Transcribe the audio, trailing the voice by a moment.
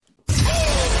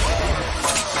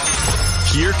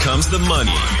Here comes the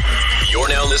money. You're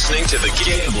now listening to the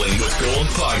Gambling with Gold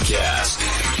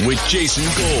podcast with Jason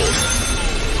Gold.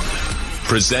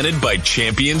 Presented by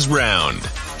Champions Round.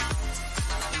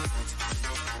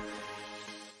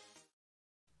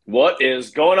 What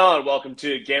is going on? Welcome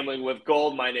to Gambling with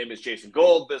Gold. My name is Jason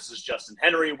Gold. This is Justin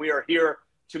Henry. We are here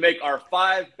to make our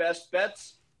 5 best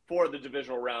bets for the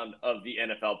divisional round of the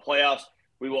NFL playoffs.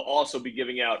 We will also be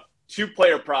giving out 2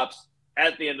 player props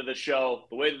at the end of the show.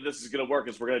 The way that this is going to work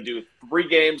is we're going to do 3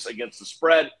 games against the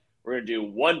spread. We're going to do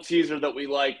 1 teaser that we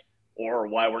like, or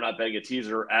why we're not betting a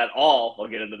teaser at all. I'll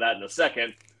get into that in a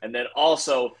second. And then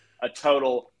also a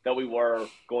total that we were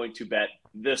going to bet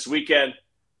this weekend.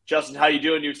 Justin, how you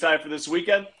doing? You excited for this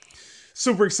weekend?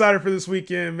 Super excited for this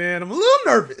weekend, man. I'm a little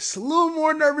nervous, a little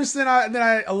more nervous than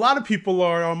a lot of people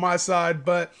are on my side,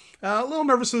 but a little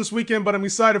nervous for this weekend, but I'm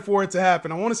excited for it to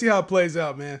happen. I want to see how it plays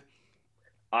out, man.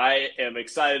 I am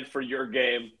excited for your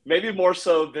game, maybe more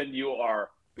so than you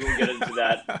are. We will get into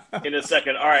that in a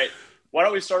second. All right, why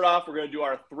don't we start off? We're going to do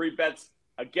our 3 bets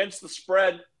against the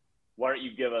spread. Why don't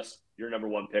you give us your number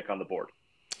 1 pick on the board?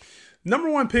 Number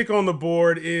 1 pick on the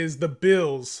board is the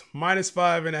Bills,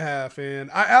 -5.5. And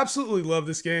I absolutely love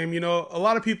this game. You know, a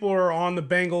lot of people are on the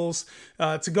Bengals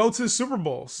to go to the Super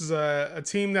Bowl. This is a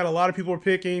team that a lot of people are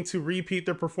picking to repeat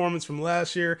their performance from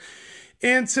last year.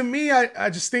 And to me,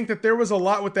 I just think that there was a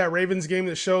lot with that Ravens game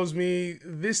that shows me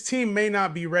this team may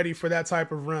not be ready for that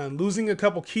type of run. Losing a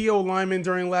couple key linemen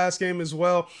during last game as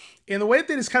well. And the way that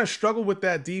they just kind of struggled with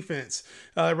that defense,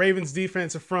 Ravens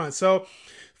defensive front. So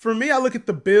for me, I look at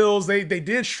the Bills. They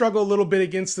did struggle a little bit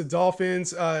against the Dolphins,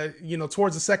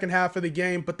 towards the second half of the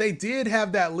game, but they did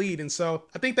have that lead. And so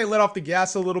I think they let off the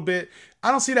gas a little bit. I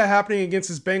don't see that happening against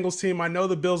this Bengals team. I know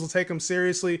the Bills will take them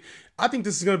seriously. I think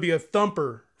this is going to be a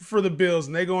thumper for the Bills,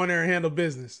 and they go in there and handle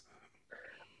business.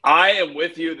 I am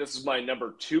with you. This is my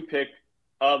number 2 pick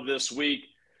of this week.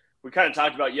 We kind of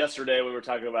talked about yesterday. We were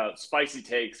talking about spicy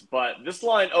takes, but this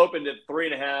line opened at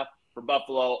 3.5 for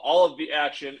Buffalo. All of the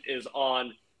action is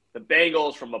on the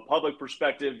Bengals from a public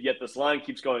perspective, yet this line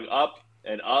keeps going up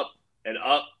and up and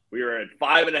up. We are at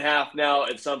 5.5 now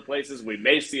at some places. We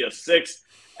may see a 6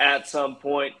 at some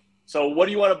point. So what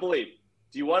do you want to believe?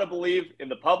 Do you want to believe in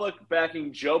the public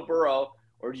backing Joe Burrow,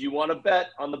 or do you want to bet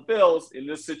on the Bills in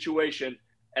this situation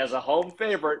as a home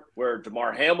favorite where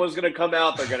DeMar Hamlin's going to come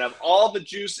out? They're going to have all the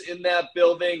juice in that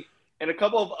building. And a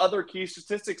couple of other key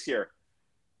statistics here.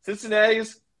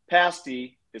 Cincinnati's pass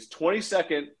D is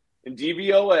 22nd in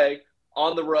DVOA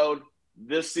on the road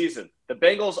this season. The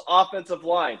Bengals' offensive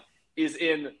line is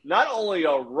in not only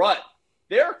a rut,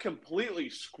 they're completely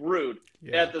screwed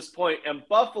at this point. And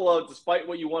Buffalo, despite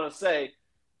what you want to say,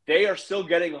 they are still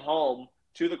getting home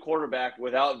to the quarterback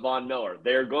without Von Miller.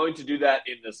 They are going to do that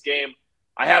in this game.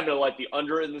 I happen to like the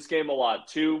under in this game a lot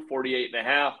too,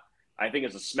 48.5. I think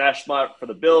it's a smash spot for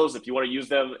the Bills. If you want to use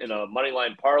them in a money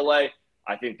line parlay,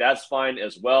 I think that's fine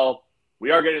as well.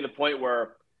 We are getting to the point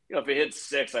where, if it hits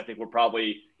 6, I think we're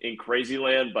probably in crazy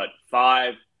land, but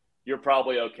 5, you're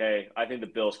probably okay. I think the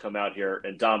Bills come out here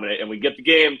and dominate, and we get the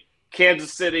game,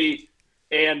 Kansas City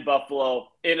and Buffalo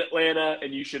in Atlanta,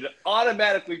 and you should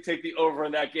automatically take the over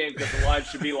in that game because the line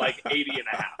should be like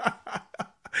 80.5.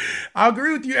 I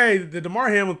agree with you. Hey, the DeMar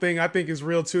Hamlin thing I think is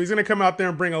real too. He's going to come out there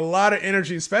and bring a lot of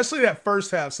energy, especially that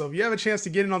first half. So if you have a chance to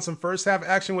get in on some first half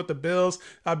action with the Bills,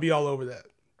 I'd be all over that.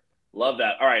 Love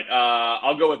that. All right,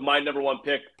 I'll go with my number 1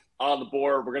 pick on the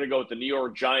board. We're going to go with the New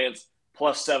York Giants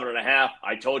 +7.5.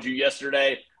 I told you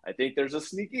yesterday, I think there's a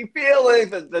sneaky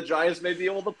feeling that the Giants may be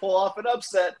able to pull off an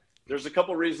upset. There's a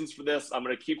couple reasons for this. I'm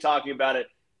going to keep talking about it.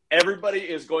 Everybody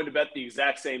is going to bet the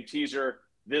exact same teaser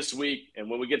this week. And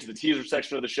when we get to the teaser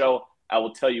section of the show, I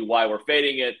will tell you why we're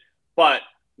fading it. But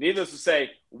needless to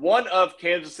say, one of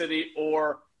Kansas City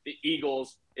or the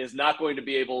Eagles is not going to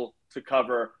be able to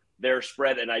cover their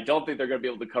spread. And I don't think they're going to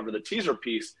be able to cover the teaser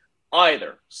piece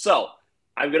either. So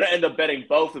I'm going to end up betting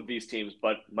both of these teams.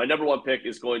 But my number 1 pick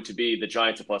is going to be the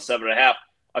Giants at +7.5.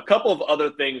 A couple of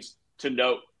other things to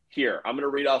note here. I'm going to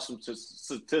read off some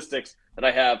statistics that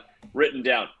I have written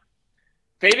down.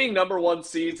 Fading number 1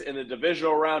 seeds in the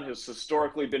divisional round has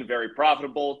historically been very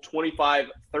profitable,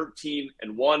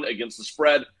 25-13-1 against the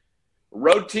spread.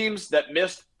 Road teams that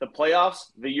missed the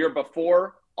playoffs the year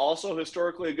before, also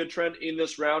historically a good trend in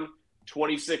this round,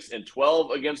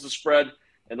 26-12 against the spread.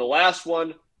 And the last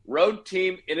one, road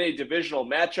team in a divisional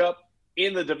matchup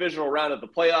in the divisional round of the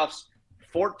playoffs,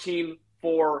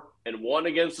 14-4-1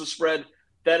 against the spread.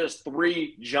 That is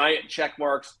 3 giant check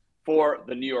marks for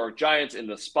the New York Giants in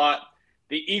the spot.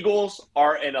 The Eagles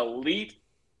are an elite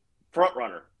front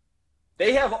runner.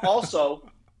 They have also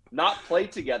not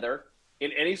played together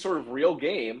in any sort of real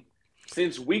game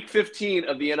since week 15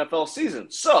 of the NFL season.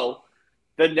 So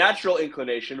the natural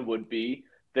inclination would be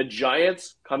the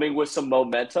Giants coming with some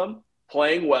momentum,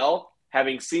 playing well,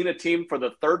 having seen a team for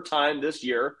the third time this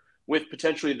year with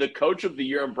potentially the coach of the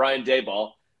year in Brian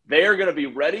Daboll. They are going to be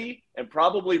ready and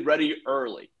probably ready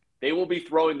early. They will be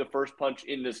throwing the first punch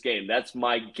in this game. That's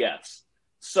my guess.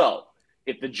 So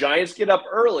if the Giants get up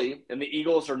early and the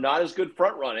Eagles are not as good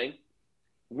front running,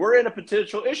 we're in a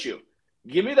potential issue.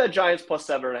 Give me that Giants plus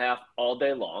 7.5 all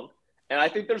day long, and I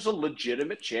think there's a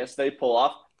legitimate chance they pull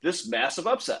off this massive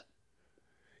upset.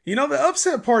 You know, the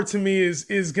upset part to me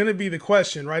is going to be the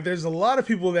question, right? There's a lot of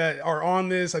people that are on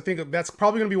this. I think that's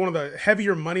probably going to be one of the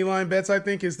heavier money line bets, I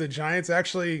think, is the Giants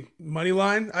actually money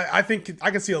line. I think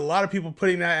I can see a lot of people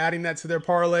adding that to their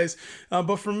parlays.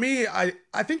 But for me, I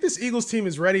think this Eagles team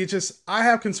is ready. It's just I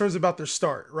have concerns about their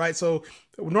start, right? So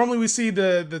normally we see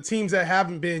the teams that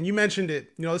haven't been, you mentioned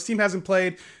it, you know, this team hasn't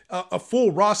played a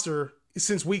full roster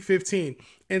since week 15.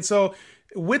 And so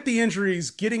with the injuries,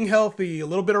 getting healthy, a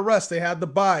little bit of rest, they had the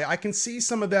bye. I can see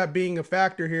some of that being a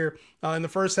factor here in the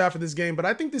first half of this game. But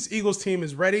I think this Eagles team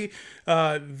is ready.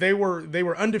 They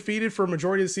were undefeated for a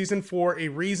majority of the season for a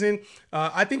reason.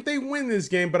 I think they win this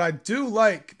game, but I do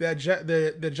like that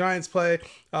the Giants play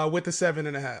with the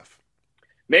 7.5.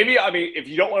 Maybe, I mean, if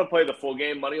you don't want to play the full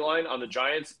game money line on the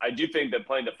Giants, I do think that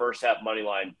playing the first half money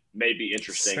line may be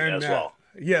interesting as well.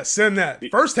 Yeah, send that.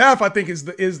 First half, I think, is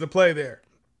the play there.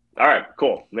 All right,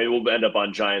 cool. Maybe we'll end up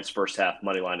on Giants first half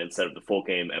money line instead of the full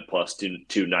game at plus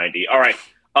 290. All right.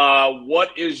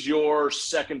 What is your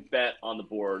second bet on the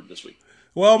board this week?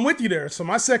 Well, I'm with you there. So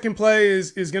my second play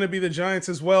is going to be the Giants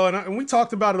as well. And we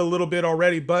talked about it a little bit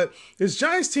already, but this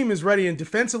Giants team is ready. And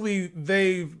defensively,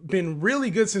 they've been really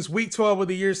good since week 12 of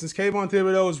the year, since Kayvon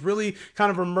Thibodeau has really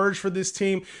kind of emerged for this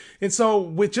team. And so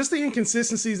with just the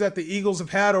inconsistencies that the Eagles have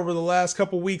had over the last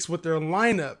couple weeks with their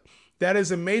lineup, that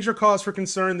is a major cause for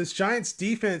concern. This Giants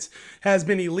defense has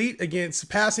been elite against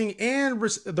passing and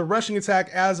the rushing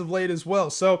attack as of late as well.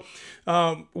 So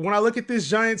when I look at this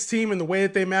Giants team and the way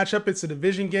that they match up, it's a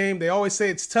division game. They always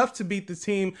say it's tough to beat the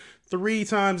team 3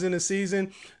 times in a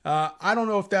season. I don't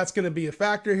know if that's going to be a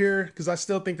factor here because I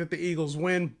still think that the Eagles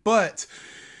win. But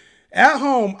at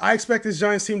home, I expect this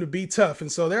Giants team to be tough.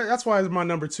 And so that's why it's my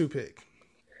number 2 pick.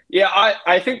 Yeah,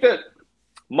 I think that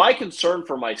my concern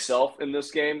for myself in this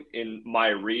game, in my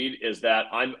read, is that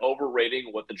I'm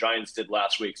overrating what the Giants did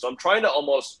last week. So I'm trying to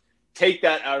almost take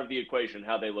that out of the equation,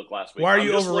 how they looked last week. Why are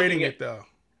you overrating it, though?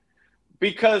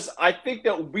 Because I think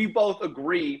that we both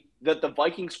agree that the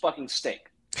Vikings fucking stink,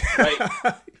 right?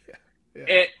 Yeah.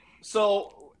 And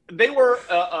so they were,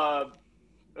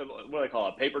 what do I call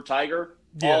it, paper tiger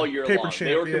all year long.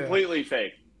 They were completely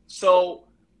fake. So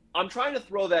I'm trying to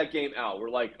throw that game out. We're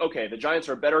like, okay, the Giants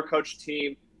are a better coached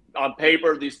team. On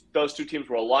paper, those two teams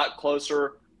were a lot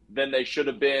closer than they should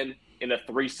have been in a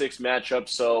 3-6 matchup.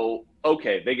 So,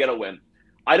 okay, they get a win.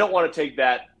 I don't want to take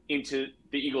that into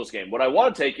the Eagles game. What I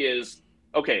want to take is,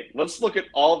 okay, let's look at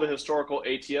all the historical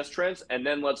ATS trends, and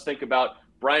then let's think about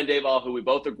Brian Daboll, who we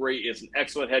both agree is an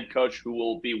excellent head coach who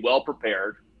will be well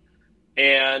prepared.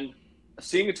 And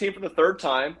seeing a team for the third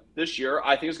time this year,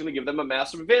 I think is going to give them a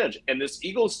massive advantage. And this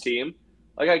Eagles team,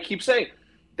 like I keep saying,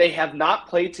 they have not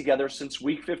played together since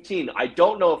week 15. I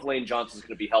don't know if Lane Johnson is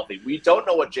going to be healthy. We don't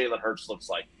know what Jalen Hurts looks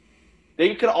like.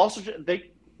 They could also,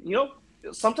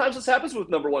 sometimes this happens with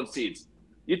number 1 seeds.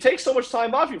 You take so much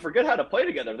time off, you forget how to play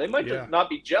together. They might just not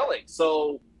be gelling.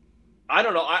 So I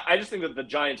don't know. I just think that the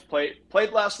Giants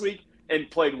played last week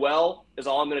and played well is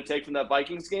all I'm going to take from that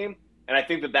Vikings game. And I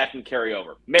think that can carry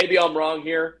over. Maybe I'm wrong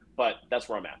here, but that's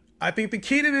where I'm at. I think the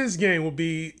key to this game will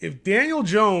be if Daniel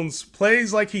Jones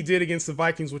plays like he did against the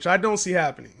Vikings, which I don't see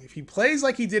happening. If he plays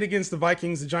like he did against the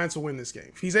Vikings, the Giants will win this game.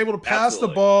 If he's able to pass the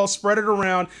ball, spread it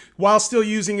around while still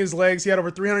using his legs, he had over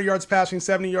 300 yards passing,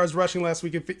 70 yards rushing last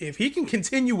week. If he can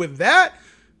continue with that,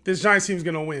 this Giants team is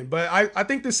going to win. But I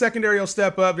think the secondary will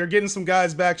step up. They're getting some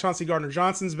guys back. Chauncey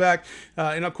Gardner-Johnson's back.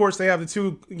 And, of course, they have the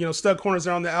 2 stud corners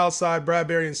there on the outside,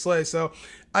 Bradbury and Slay. So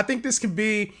I think this could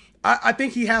be – I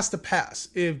think he has to pass.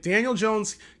 If Daniel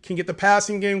Jones can get the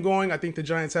passing game going, I think the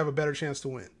Giants have a better chance to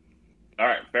win. All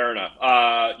right, fair enough.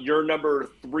 Your number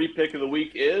 3 pick of the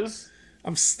week is?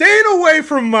 I'm staying away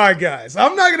from my guys.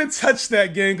 I'm not going to touch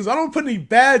that game because I don't put any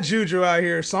bad juju out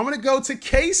here. So I'm going to go to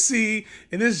KC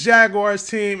and this Jaguars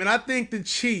team. And I think the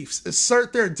Chiefs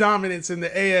assert their dominance in the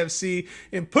AFC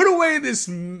and put away this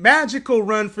magical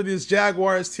run for this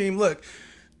Jaguars team. Look,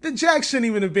 the Jags shouldn't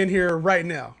even have been here right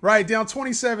now, right? Down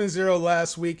 27-0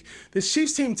 last week. This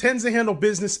Chiefs team tends to handle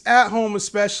business at home,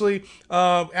 especially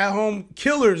at home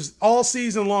killers all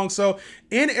season long. So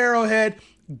in Arrowhead,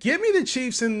 Give me the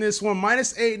Chiefs in this one,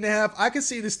 minus 8.5. I can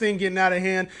see this thing getting out of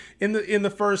hand in the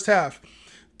first half.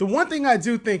 The one thing I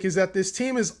do think is that this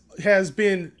team has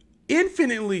been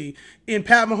infinitely in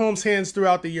Pat Mahomes' hands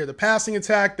throughout the year. The passing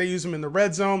attack, they use them in the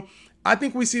red zone. I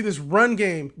think we see this run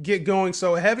game get going.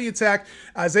 So a heavy attack,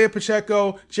 Isaiah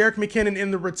Pacheco, Jerick McKinnon, in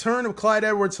the return of Clyde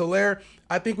Edwards-Helaire.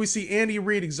 I think we see Andy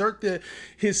Reid exert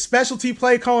his specialty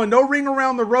play calling. No ring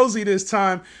around the rosy this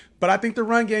time. But I think the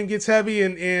run game gets heavy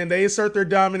and they assert their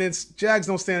dominance. Jags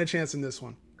don't stand a chance in this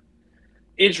one.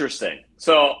 Interesting.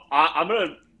 So I'm going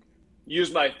to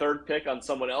use my third pick on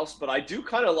someone else, but I do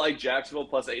kind of like Jacksonville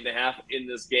plus 8.5 in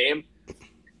this game.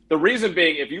 The reason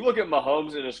being, if you look at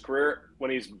Mahomes in his career, when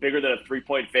he's bigger than a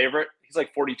 3-point favorite, he's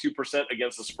like 42%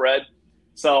 against the spread.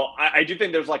 So I do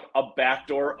think there's like a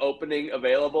backdoor opening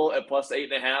available at plus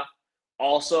 8.5.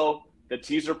 Also, the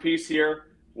teaser piece here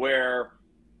where,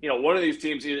 one of these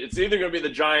teams, it's either going to be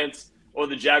the Giants or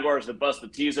the Jaguars that bust the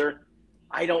teaser.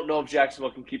 I don't know if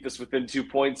Jacksonville can keep this within 2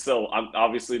 points, so I'm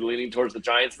obviously leaning towards the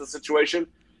Giants in this situation.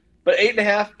 But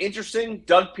 8.5, interesting.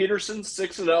 Doug Peterson,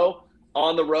 6-0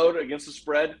 on the road against the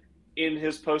spread in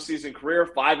his postseason career,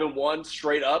 5-1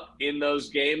 straight up in those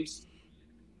games.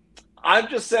 I'm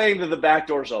just saying that the back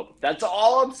door's open. That's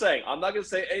all I'm saying. I'm not going to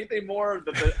say anything more.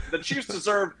 The Chiefs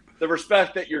deserve the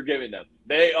respect that you're giving them.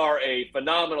 They are a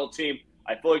phenomenal team.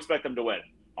 I fully expect them to win.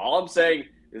 All I'm saying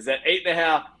is that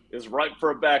 8.5 is ripe for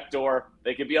a backdoor.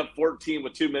 They could be up 14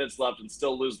 with 2 minutes left and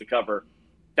still lose the cover.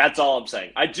 That's all I'm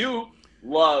saying. I do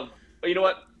love – you know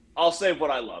what? I'll save what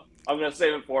I love. I'm going to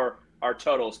save it for our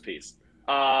totals piece.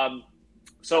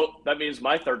 So that means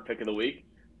my third pick of the week.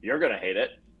 You're going to hate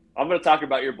it. I'm going to talk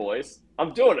about your boys.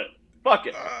 I'm doing it. Fuck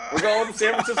it. We're going with the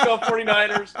San Francisco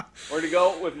 49ers. We're going to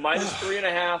go with minus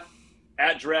 3.5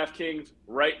 at DraftKings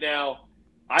right now.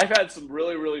 I've had some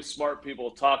really, really smart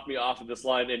people talk me off of this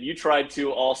line, and you tried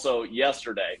to also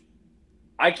yesterday.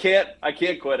 I can't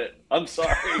quit it. I'm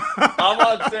sorry. I'm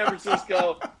on San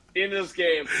Francisco in this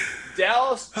game.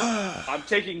 Dallas, I'm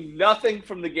taking nothing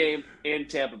from the game in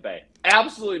Tampa Bay.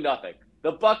 Absolutely nothing.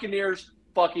 The Buccaneers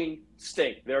fucking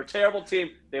stink. They're a terrible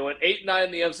team. They went 8-9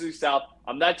 in the NFC South.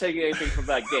 I'm not taking anything from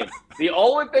that game. The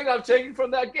only thing I'm taking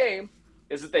from that game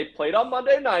is that they played on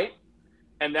Monday night,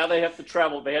 and now they have to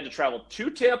travel. They had to travel to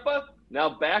Tampa, now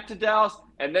back to Dallas,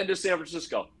 and then to San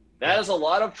Francisco. That is a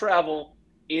lot of travel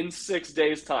in 6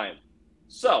 days' time.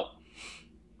 So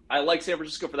I like San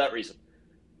Francisco for that reason.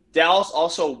 Dallas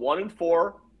also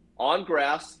 1-4 on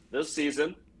grass this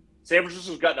season. San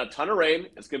Francisco's gotten a ton of rain.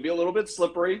 It's going to be a little bit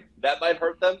slippery. That might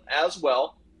hurt them as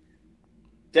well.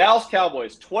 Dallas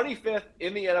Cowboys, 25th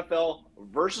in the NFL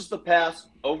versus the pass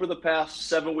over the past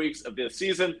 7 weeks of this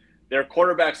season. Their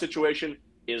quarterback situation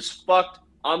is fucked.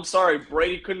 I'm sorry,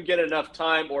 Brady couldn't get enough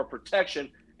time or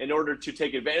protection in order to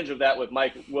take advantage of that with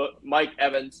Mike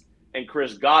Evans and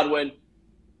Chris Godwin.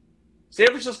 San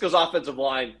Francisco's offensive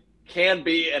line can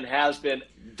be and has been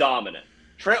dominant.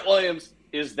 Trent Williams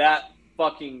is that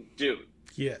fucking dude.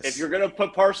 Yes. If you're going to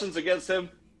put Parsons against him,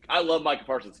 I love Micah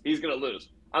Parsons. He's going to lose.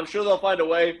 I'm sure they'll find a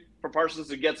way for Parsons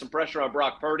to get some pressure on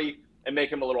Brock Purdy and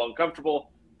make him a little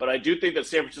uncomfortable. But I do think that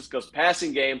San Francisco's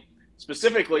passing game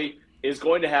specifically is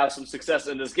going to have some success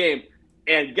in this game.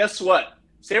 And guess what?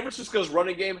 San Francisco's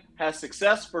running game has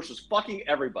success versus fucking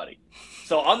everybody.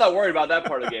 So I'm not worried about that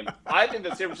part of the game. I think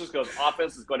that San Francisco's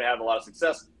offense is going to have a lot of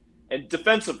success. And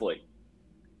defensively,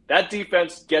 that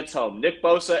defense gets home. Nick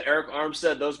Bosa, Eric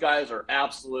Armstead, those guys are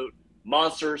absolute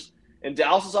monsters. And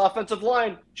Dallas's offensive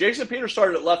line, Jason Peters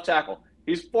started at left tackle.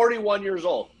 He's 41 years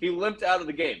old. He limped out of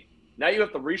the game. Now you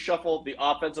have to reshuffle the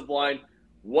offensive line.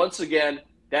 Once again,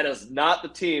 that is not the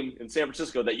team in San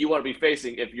Francisco that you want to be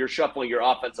facing if you're shuffling your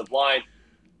offensive line.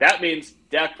 That means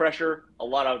Dak Prescott, a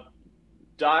lot of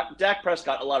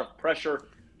pressure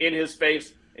in his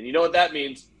face. And you know what that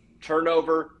means?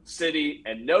 Turnover city,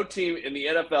 and no team in the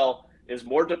NFL is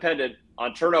more dependent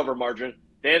on turnover margin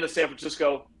than the San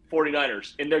Francisco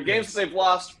 49ers. In their games they've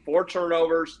lost, 4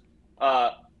 turnovers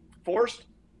forced,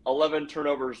 11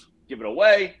 turnovers given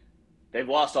away. They've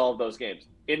lost all of those games.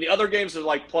 In the other games, they're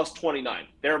like plus 29.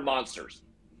 They're monsters.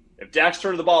 If Dak's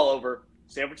turning the ball over,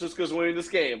 San Francisco's winning this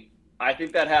game. I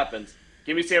think that happens.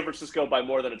 Give me San Francisco by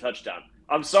more than a touchdown.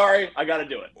 I'm sorry, I got to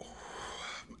do it.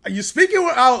 You speaking?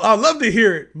 I'd love to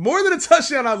hear it. More than a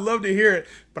touchdown, I'd love to hear it.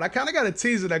 But I kind of got a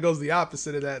teaser that goes the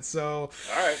opposite of that. So,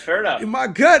 all right, fair enough. In my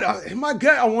gut, I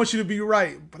want you to be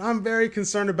right. But I'm very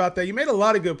concerned about that. You made a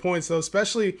lot of good points, though,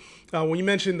 especially when you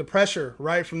mentioned the pressure,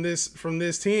 right, from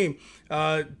this team.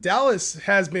 Dallas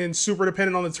has been super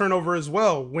dependent on the turnover as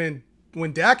well. When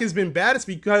Dak has been bad, it's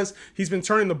because he's been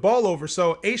turning the ball over.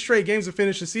 So 8 straight games to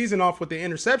finish the season off with the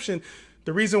interception.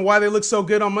 The reason why they look so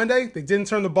good on Monday, they didn't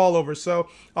turn the ball over. So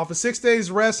off of 6 days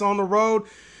rest on the road,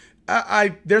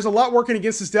 there's a lot working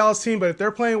against this Dallas team, but if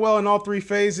they're playing well in all 3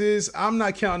 phases, I'm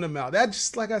not counting them out. That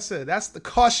just, like I said, that's the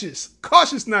cautious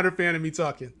Niner fan of me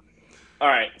talking. All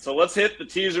right, so let's hit the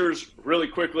teasers really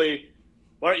quickly.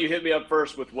 Why don't you hit me up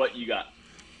first with what you got?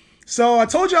 So I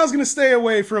told you I was going to stay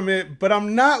away from it, but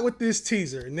I'm not with this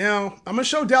teaser. Now, I'm going to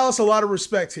show Dallas a lot of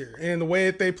respect here in the way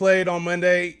that they played on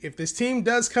Monday. If this team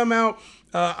does come out,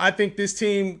 I think this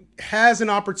team has an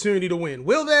opportunity to win.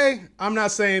 Will they? I'm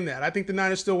not saying that. I think the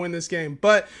Niners still win this game.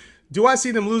 But do I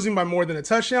see them losing by more than a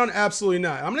touchdown? Absolutely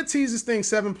not. I'm going to tease this thing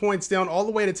 7 points down all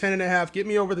the way to 10.5. Get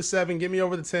me over the 7. Get me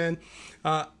over the 10.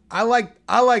 I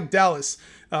like Dallas.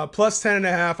 Plus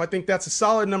 10.5. I think that's a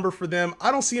solid number for them.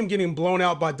 I don't see them getting blown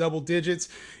out by double digits,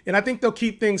 and I think they'll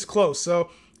keep things close. So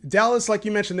Dallas, like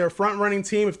you mentioned, they're a front-running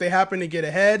team. If they happen to get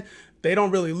ahead, they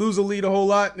don't really lose a lead a whole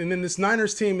lot. And then this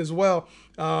Niners team as well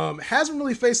hasn't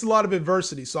really faced a lot of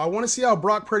adversity. So I want to see how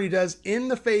Brock Purdy does in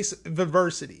the face of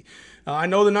adversity. I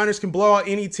know the Niners can blow out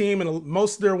any team, and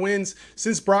most of their wins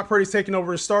since Brock Purdy's taken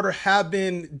over as starter have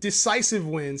been decisive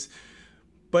wins.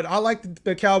 But I like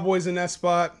the Cowboys in that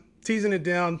spot. Teasing it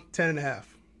down, 10.5.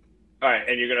 All right,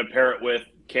 and you're going to pair it with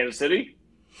Kansas City?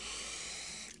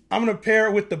 I'm going to pair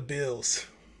it with the Bills.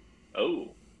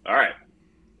 Oh, all right.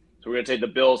 So we're going to take the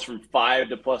Bills from 5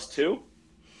 to +2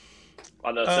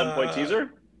 on the 7-point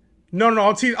teaser? No.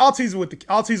 I'll tease it with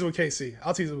KC.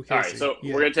 All right, so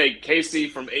we're going to take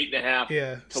KC from 8.5.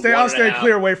 Yeah, to I'll stay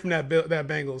clear away from that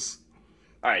Bengals.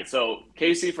 All right, so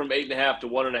KC from 8.5 to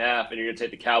 1.5, and you're going to take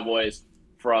the Cowboys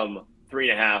from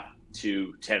 3.5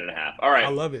 to 10.5. All right. I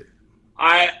love it.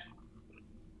 I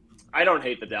don't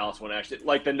hate the Dallas one, actually.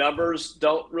 Like, the numbers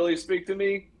don't really speak to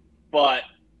me, but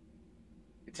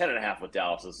 10.5 with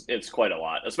Dallas it's quite a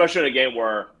lot, especially in a game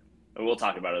where, and we'll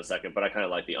talk about it in a second, but I kind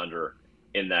of like the under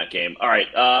in that game. All right.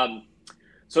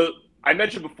 So I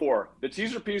mentioned before, the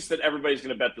teaser piece that everybody's going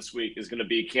to bet this week is going to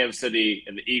be Kansas City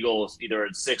and the Eagles, either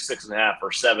at 6, 6.5,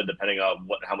 or 7, depending on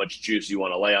how much juice you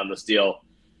want to lay on this deal.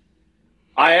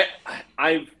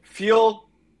 I feel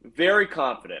very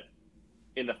confident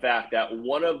in the fact that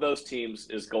one of those teams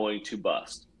is going to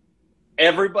bust.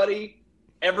 Everybody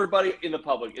in the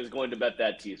public is going to bet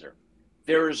that teaser.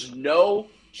 There is no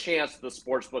chance the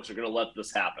sports books are going to let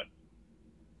this happen.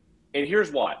 And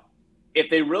here's why. If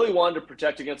they really wanted to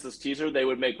protect against this teaser, they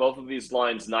would make both of these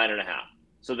lines 9.5,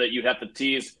 so that you'd have to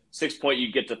tease 6 point,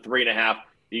 you get to 3.5.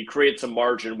 You create some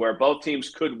margin where both teams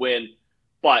could win,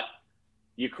 but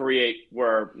you create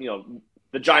where,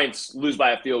 the Giants lose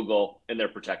by a field goal and they're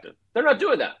protected. They're not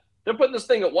doing that. They're putting this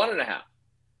thing at 1.5.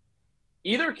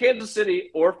 Either Kansas City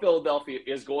or Philadelphia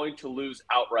is going to lose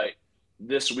outright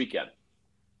this weekend.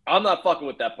 I'm not fucking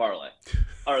with that parlay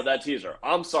or that teaser.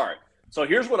 I'm sorry. So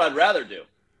here's what I'd rather do.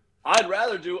 I'd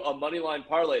rather do a moneyline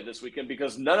parlay this weekend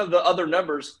because none of the other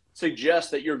numbers suggest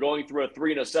that you're going through a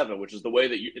 3 and a 7, which is the way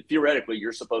that theoretically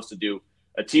you're supposed to do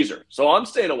a teaser. So I'm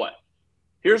staying away.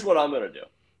 Here's what I'm going to do.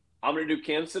 I'm going to do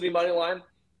Kansas City money line.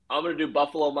 I'm going to do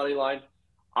Buffalo money line.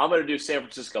 I'm going to do San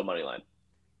Francisco money line.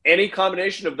 Any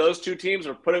combination of those two teams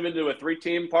or put them into a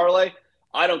 3-team parlay,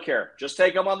 I don't care. Just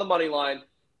take them on the money line.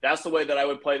 That's the way that I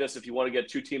would play this if you want to get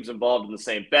 2 teams involved in the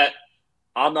same bet.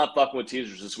 I'm not fucking with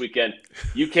teasers this weekend.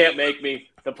 You can't make me.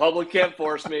 The public can't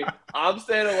force me. I'm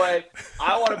staying away.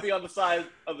 I want to be on the side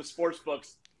of the sports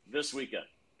books this weekend.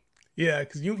 Yeah,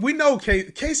 because we know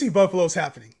KC Buffalo's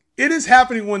happening. It is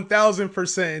happening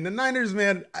 1,000%. And the Niners,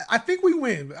 man, I think we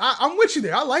win. I'm with you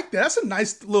there. I like that. That's a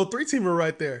nice little 3-teamer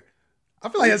right there. I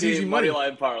feel like that's easy money.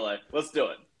 Moneyline parlay. Let's do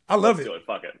it. I love it. Let's do it.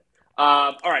 Fuck it.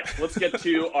 All right, let's get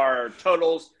to our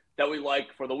totals that we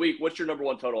like for the week. What's your number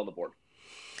one total on the board?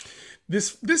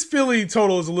 This Philly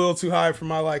total is a little too high for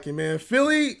my liking, man.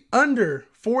 Philly under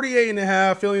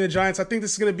 48.5. Philly and the Giants. I think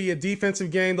this is going to be a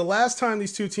defensive game. The last time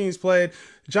these two teams played,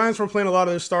 the Giants were playing a lot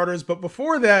of their starters, but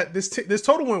before that, this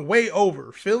total went way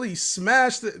over. Philly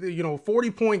smashed the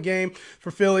 40-point game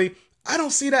for Philly. I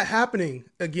don't see that happening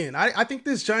again. I think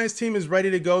this Giants team is ready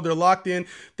to go. They're locked in.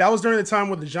 That was during the time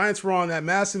when the Giants were on that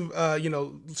massive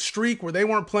streak where they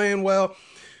weren't playing well.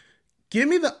 Give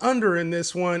me the under in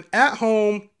this one at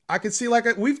home. I can see, like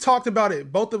we've talked about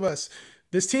it, both of us.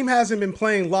 This team hasn't been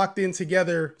playing locked in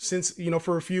together since,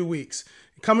 for a few weeks.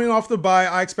 Coming off the bye,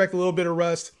 I expect a little bit of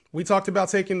rust. We talked about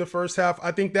taking the first half.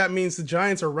 I think that means the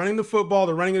Giants are running the football.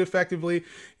 They're running it effectively.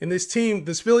 And this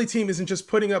Philly team isn't just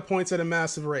putting up points at a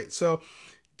massive rate. So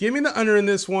give me the under in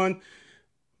this one.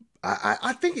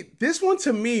 I think this one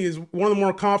to me is one of the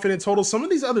more confident totals. Some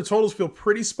of these other totals feel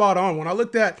pretty spot on. When I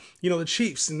looked at, the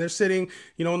Chiefs and they're sitting,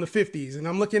 in the 50s, and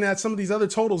I'm looking at some of these other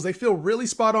totals, they feel really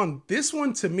spot on. This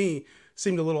one to me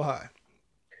seemed a little high.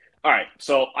 All right,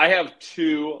 so I have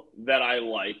two that I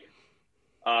like.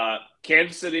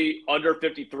 Kansas City under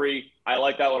 53. I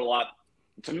like that one a lot.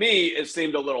 To me, it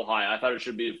seemed a little high. I thought it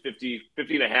should be 50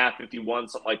 and a half, 51,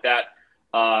 something like that.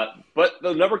 But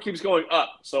the number keeps going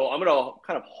up. So I'm going to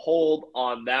kind of hold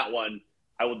on that one.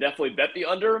 I will definitely bet the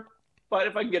under. But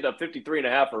if I can get a 53 and a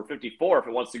half or 54, if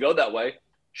it wants to go that way,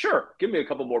 sure, give me a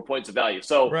couple more points of value.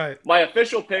 So My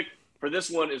official pick for this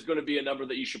one is going to be a number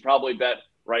that you should probably bet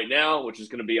right now, which is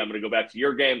going to be, I'm going to go back to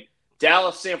your game,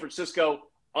 Dallas, San Francisco,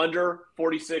 under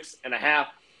 46 and a half.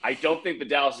 I don't think the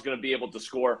Dallas is going to be able to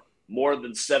score more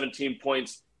than 17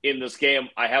 points in this game.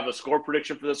 I have a score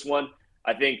prediction for this one.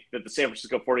 I think that the San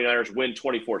Francisco 49ers win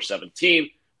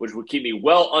 24-17, which would keep me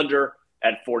well under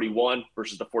at 41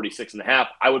 versus the 46 and a half.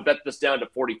 I would bet this down to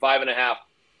 45 and a half,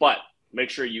 but make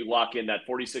sure you lock in that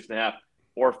 46 and a half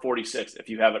or 46 if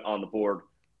you have it on the board.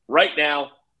 Right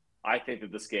now, I think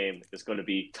that this game is going to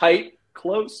be tight,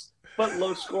 close, but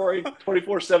low scoring.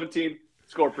 24-17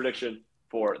 score prediction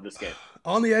for this game.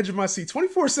 On the edge of my seat.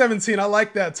 24-17, I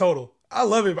like that total. I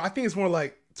love it, but I think it's more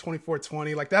like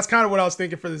 24-20. Like, that's kind of what I was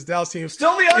thinking for this Dallas team.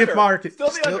 Still the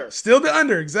under. Still the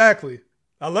under, exactly.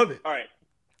 I love it. All right.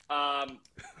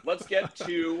 Let's get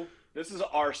to – this is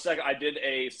our second – I did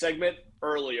a segment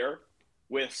earlier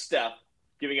with Steph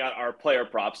giving out our player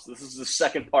props. This is the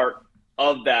second part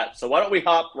of that. So why don't we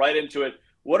hop right into it?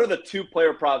 What are the two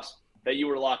player props that you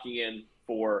were locking in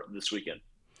for this weekend?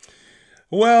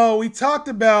 Well, we talked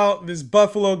about this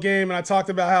Buffalo game, and I talked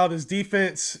about how this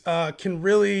defense can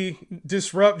really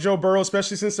disrupt Joe Burrow,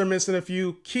 especially since they're missing a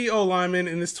few key O-linemen.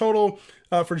 And this total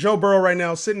for Joe Burrow right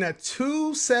now is sitting at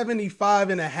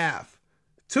 275 and a half.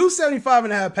 275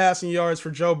 and a half passing yards for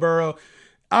Joe Burrow.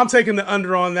 I'm taking the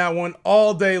under on that one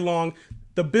all day long.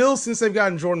 The Bills, since they've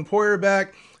gotten Jordan Poyer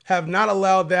back, have not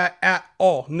allowed that at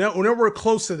all. Nowhere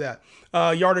close to that.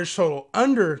 Yardage total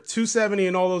under 270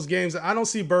 in all those games. I don't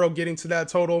see Burrow getting to that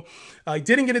total. He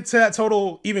didn't get it to that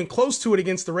total, even close to it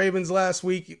against the Ravens last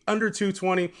week, under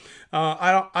 220.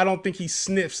 I don't think he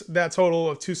sniffs that total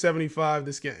of 275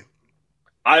 this game.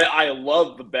 I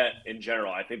love the bet in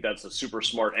general. I think that's a super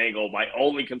smart angle. My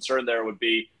only concern there would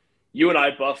be you and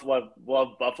I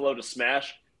love Buffalo to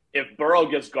smash. If Burrow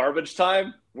gets garbage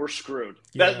time, we're screwed.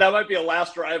 Yeah. That might be a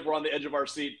last drive. We're on the edge of our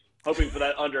seat hoping for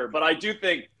that under. But I do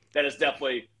think that is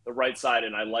definitely the right side,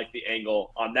 and I like the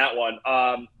angle on that one.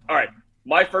 All right,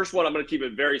 my first one, I'm going to keep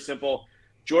it very simple.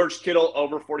 George Kittle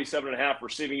over 47.5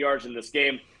 receiving yards in this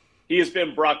game. He has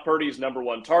been Brock Purdy's number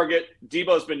one target.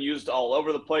 Debo's been used all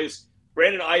over the place.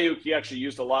 Brandon Ayuk, he actually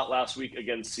used a lot last week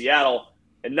against Seattle,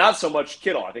 and not so much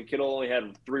Kittle. I think Kittle only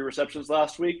had 3 receptions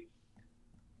last week.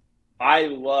 I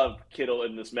love Kittle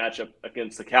in this matchup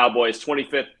against the Cowboys.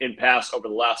 25th in pass over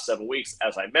the last 7 weeks,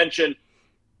 as I mentioned.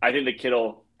 I think that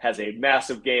Kittle has a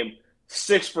massive game,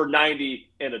 6 for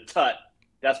 90 and a tut.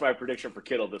 That's my prediction for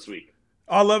Kittle this week.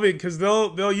 I love it because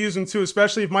they'll use him too,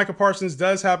 especially if Micah Parsons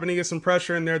does happen to get some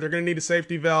pressure in there. They're going to need a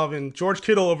safety valve, and George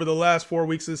Kittle over the last 4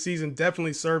 weeks of the season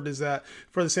definitely served as that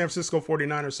for the San Francisco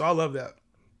 49ers, so I love that.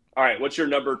 All right, what's your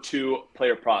number 2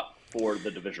 player prop for the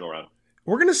divisional round?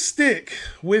 We're going to stick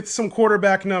with some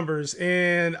quarterback numbers,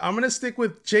 and I'm going to stick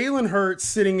with Jalen Hurts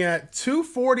sitting at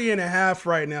 240 and a half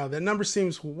right now. That number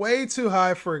seems way too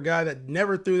high for a guy that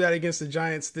never threw that against the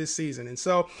Giants this season. And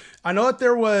so I know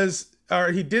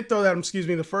that he did throw that,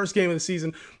 the first game of the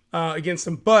season against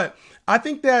them. But I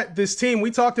think that this team,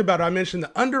 we talked about it, I mentioned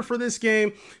the under for this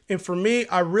game. And for me,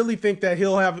 I really think that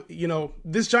he'll have,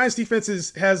 this Giants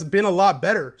defense has been a lot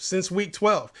better since week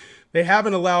 12. They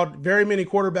haven't allowed very many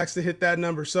quarterbacks to hit that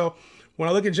number. So when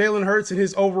I look at Jalen Hurts and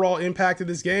his overall impact of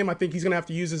this game, I think he's going to have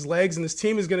to use his legs, and this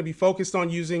team is going to be focused on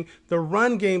using the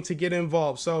run game to get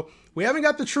involved. So we haven't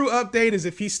got the true update as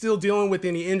if he's still dealing with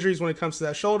any injuries when it comes to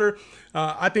that shoulder.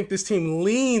 I think this team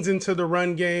leans into the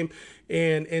run game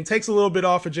and takes a little bit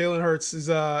off of Jalen Hurts'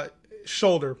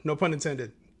 shoulder, no pun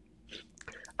intended.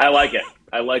 I like it.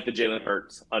 I like the Jalen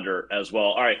Hurts under as well.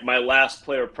 All right, my last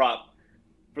player prop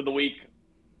for the week.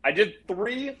 I did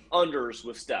 3 unders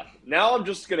with Steph. Now I'm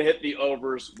just going to hit the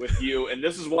overs with you, and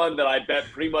this is one that I bet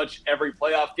pretty much every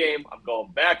playoff game. I'm going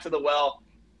back to the well.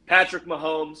 Patrick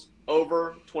Mahomes,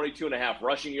 over 22.5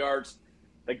 rushing yards.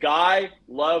 The guy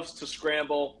loves to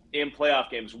scramble in playoff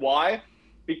games. Why?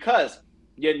 Because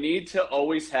you need to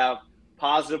always have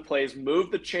positive plays,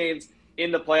 move the chains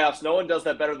in the playoffs. No one does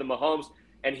that better than Mahomes,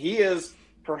 and he is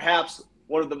perhaps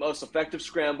one of the most effective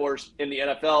scramblers in the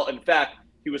NFL. In fact,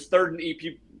 he was 3rd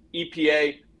in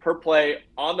EPA per play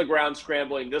on the ground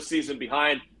scrambling this season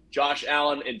behind Josh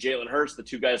Allen and Jalen Hurts, the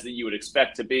 2 guys that you would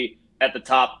expect to be at the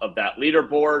top of that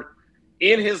leaderboard.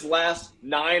 In his last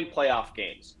 9 playoff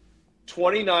games,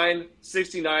 29,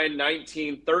 69,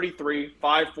 19, 33,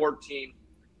 5, 14,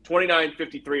 29,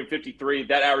 53, and 53.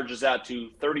 That averages out to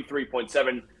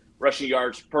 33.7 rushing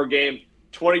yards per game.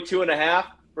 22.5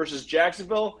 versus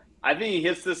Jacksonville. I think he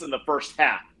hits this in the first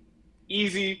half.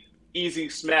 Easy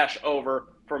smash over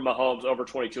for Mahomes, over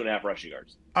 22.5 rushing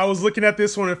yards. I was looking at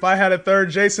this one. If I had a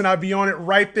third, Jason, I'd be on it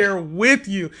right there with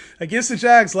you. Against the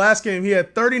Jags last game, he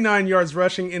had 39 yards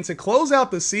rushing. And to close out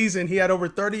the season, he had over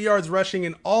 30 yards rushing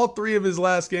in all 3 of his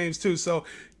last games too. So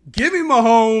give me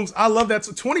Mahomes. I love that.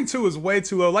 So 22 is way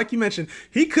too low. Like you mentioned,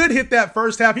 he could hit that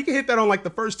first half. He could hit that on like the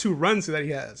first 2 runs that he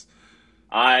has.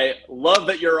 I love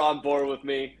that you're on board with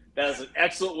me. That is an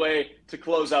excellent way to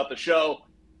close out the show.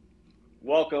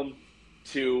 Welcome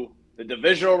to the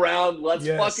divisional round. Let's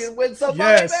fucking win some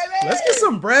money, baby! Let's get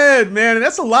some bread, man. And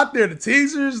that's a lot there. The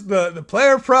teasers, the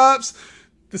player props,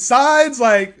 the sides,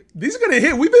 like, these are going to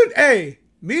hit.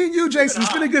 Me and you, Jason,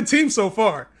 it's been a good team so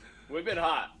far. We've been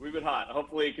hot.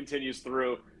 Hopefully it continues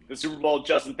through the Super Bowl.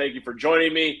 Justin, thank you for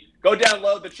joining me. Go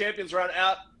download the Champions Round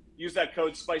app. Use that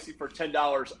code SPICY for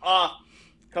 $10 off.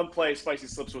 Come play Spicy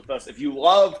Slips with us. If you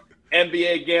love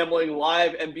NBA gambling,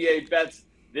 live NBA bets,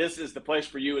 this is the place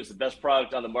for you. It's the best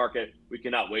product on the market. We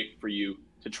cannot wait for you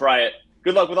to try it.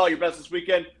 Good luck with all your bets this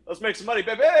weekend. Let's make some money,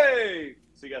 baby.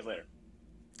 See you guys later.